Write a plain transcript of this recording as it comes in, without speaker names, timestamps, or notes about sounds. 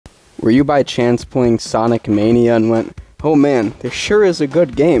Were you by chance playing Sonic Mania and went, "Oh man, this sure is a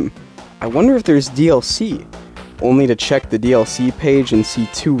good game. I wonder if there's DLC," only to check the DLC page and see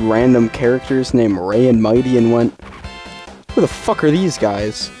two random characters named Ray and Mighty and went, "Who the fuck are these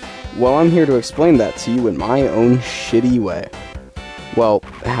guys?" Well, I'm here to explain that to you in my own shitty way. Well,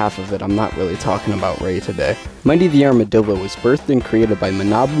 half of it. I'm not really talking about Ray today. Mighty the Armadillo was birthed and created by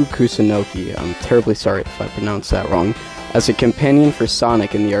Manabu Kusunoki, I'm terribly sorry if I pronounced that wrong, as a companion for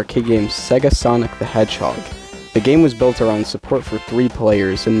Sonic in the arcade game Sega Sonic the Hedgehog. The game was built around support for 3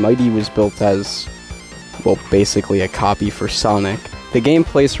 players, and Mighty was built as, well, basically a copy for Sonic. The game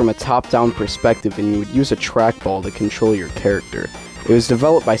plays from a top-down perspective, and you would use a trackball to control your character. It was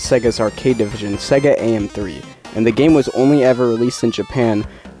developed by Sega's arcade division, Sega AM3, and the game was only ever released in Japan,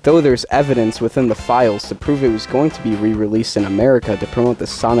 though there's evidence within the files to prove it was going to be re-released in America to promote the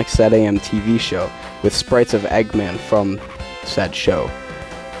Sonic Set AM TV show, with sprites of Eggman from said show.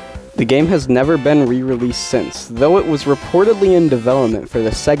 The game has never been re-released since, though it was reportedly in development for the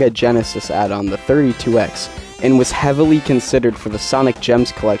Sega Genesis add-on, the 32X, and was heavily considered for the Sonic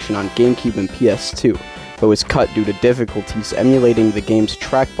Gems collection on GameCube and PS2, but was cut due to difficulties emulating the game's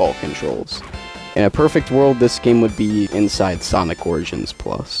trackball controls. In a perfect world, this game would be inside Sonic Origins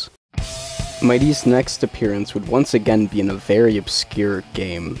Plus. Mighty's next appearance would once again be in a very obscure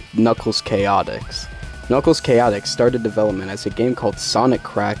game, Knuckles Chaotix. Knuckles Chaotix started development as a game called Sonic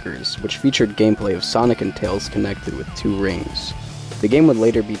Crackers, which featured gameplay of Sonic and Tails connected with 2 rings. The game would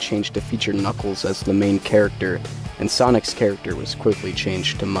later be changed to feature Knuckles as the main character, and Sonic's character was quickly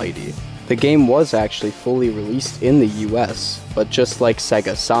changed to Mighty. The game was actually fully released in the US, but just like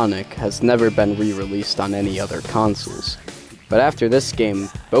Sega Sonic, has never been re-released on any other consoles. But after this game,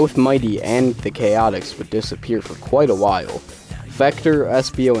 both Mighty and the Chaotix would disappear for quite a while. Vector,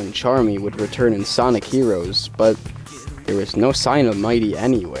 Espio, and Charmy would return in Sonic Heroes, but there was no sign of Mighty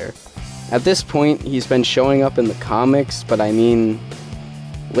anywhere. At this point, he's been showing up in the comics, but I mean,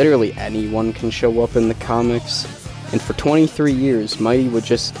 literally anyone can show up in the comics. And for 23 years, Mighty would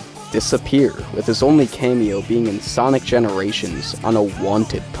just disappear, with his only cameo being in Sonic Generations on a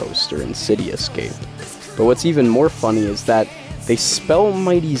Wanted poster in City Escape. But what's even more funny is that they spell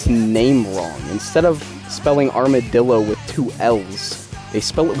Mighty's name wrong. Instead of spelling Armadillo with 2 L's, they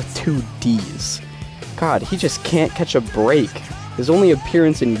spell it with 2 D's. God, he just can't catch a break. His only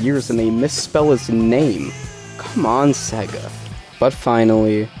appearance in years and they misspell his name. Come on, Sega. But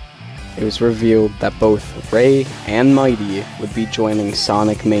finally, it was revealed that both Ray and Mighty would be joining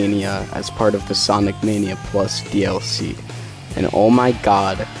Sonic Mania as part of the Sonic Mania Plus DLC. And oh my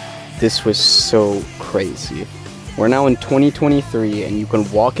god, this was so crazy. We're now in 2023 and you can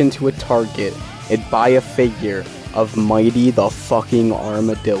walk into a Target and buy a figure of Mighty the fucking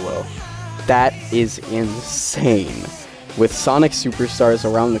Armadillo. That is insane. With Sonic Superstars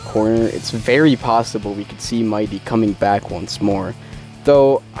around the corner, it's very possible we could see Mighty coming back once more.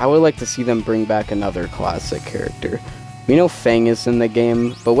 Though, I would like to see them bring back another classic character. We know Fang is in the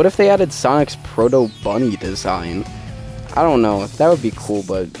game, but what if they added Sonic's proto-bunny design? I don't know, that would be cool,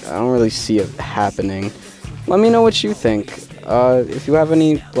 but I don't really see it happening. Let me know what you think. If you have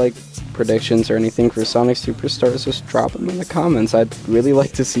any, predictions or anything for Sonic Superstars, just drop them in the comments. I'd really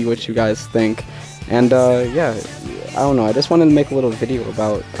like to see what you guys think. And, yeah, I don't know, I just wanted to make a little video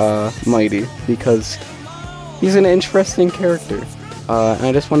about, Mighty, because he's an interesting character. And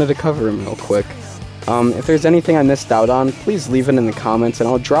I just wanted to cover him real quick. If there's anything I missed out on, please leave it in the comments, and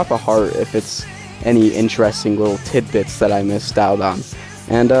I'll drop a heart if it's any interesting little tidbits that I missed out on.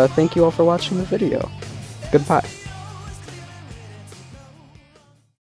 And thank you all for watching the video. Goodbye.